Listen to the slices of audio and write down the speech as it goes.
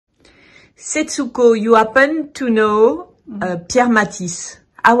Setsuko, you happen to know Pierre Matisse.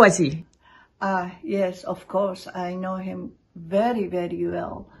 How was he? Yes, of course. I know him very, very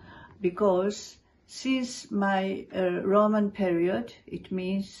well because since my Roman period, it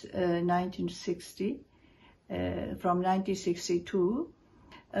means 1960, from 1962,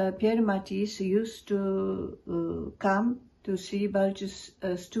 Pierre Matisse used to come to see Balthus'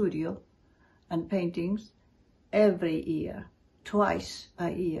 studio and paintings every year, twice a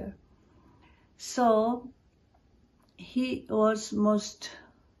year. So he was most,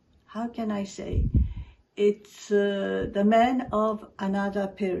 how can I say, it's the man of another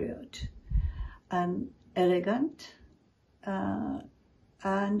period, and elegant,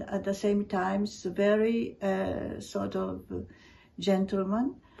 and at the same time very sort of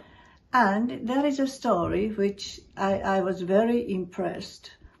gentleman. And there is a story which I was very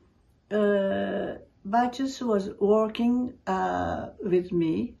impressed. Balthus was working with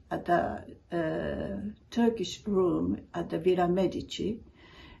me at the Turkish room at the Villa Medici,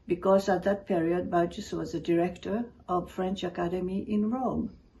 because at that period Balthus was the director of French Academy in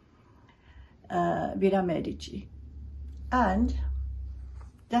Rome, Villa Medici. And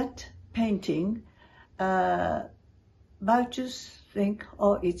that painting, Balthus think,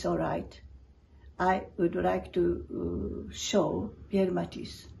 oh, it's all right. I would like to show Pierre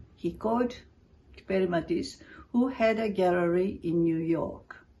Matisse. He called Pierre Matisse, who had a gallery in New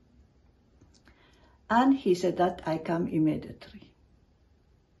York. And he said that I come immediately.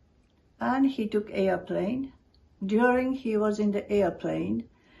 And he took airplane. During he was in the airplane,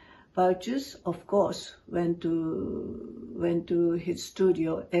 Balthus, of course, went to his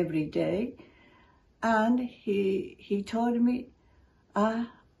studio every day. And he told me, I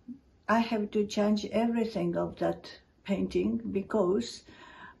have to change everything of that painting because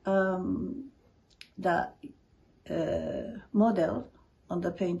the model on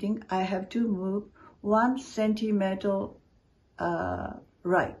the painting, I have to move 1 centimeter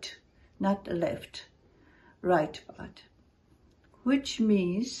right, not left, right part, which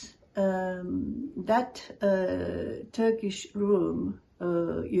means that Turkish room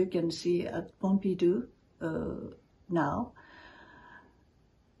you can see at Pompidou now.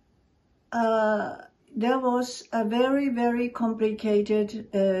 There was a very, very complicated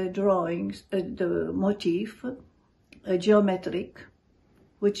drawings, the motif, geometric,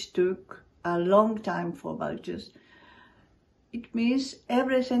 which took a long time for Balthus. It means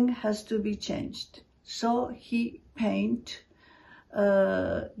everything has to be changed. So he paint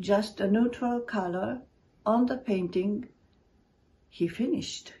just a neutral color on the painting. He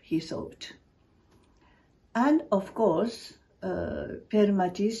finished, he thought. And of course, Pierre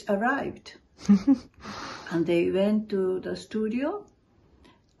Matisse arrived. And they went to the studio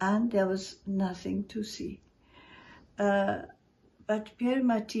and there was nothing to see. But Pierre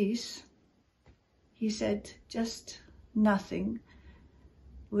Matisse, he said just nothing,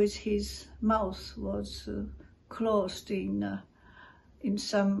 with his mouth was closed in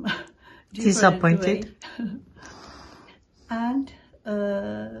some different way. And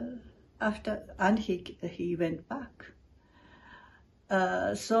he went back.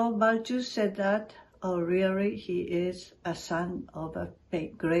 So Balthus said that, oh, really, he is a son of a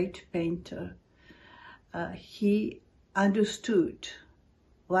great painter. He understood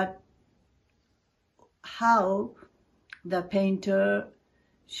how the painter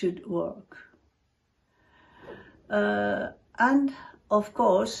should work. And of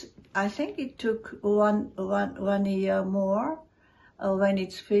course, I think it took one year more when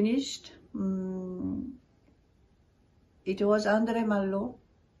it's finished. It was André Malraux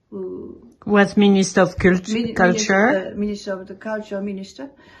who was Minister of Culture. Minister of the Culture Minister.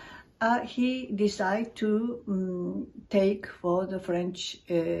 He decided to take for the French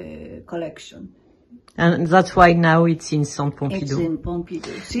collection. And that's why now it's in Saint Pompidou. It's in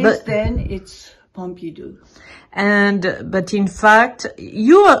Pompidou. Since then, it's Pompidou. But in fact,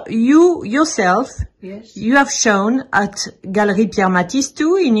 you yourself, yes, you have shown at Galerie Pierre Matisse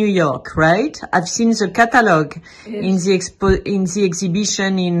too in New York, right? I've seen the catalogue, yes, in the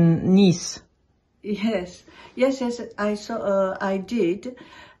exhibition in Nice. Yes, I saw, I did,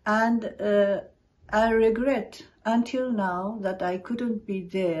 and I regret until now that I couldn't be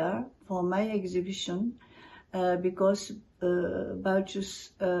there for my exhibition because Balthus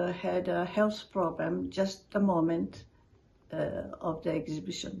had a health problem just the moment of the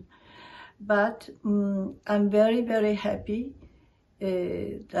exhibition. But I'm very, very happy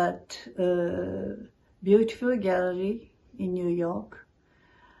that beautiful gallery in New York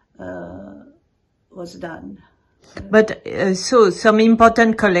was done. But so some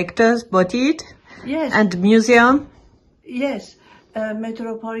important collectors bought it? Yes. And museum? Yes,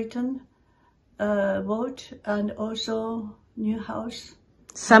 Metropolitan bought, and also new house.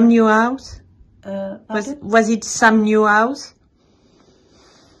 Some new house? Pardon? Was it some new house?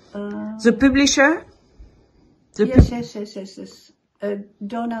 The publisher? Yes.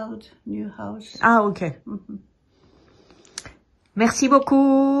 Donald Newhouse. Ah, ok. Merci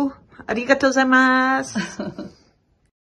beaucoup. Arigato gozaimasu.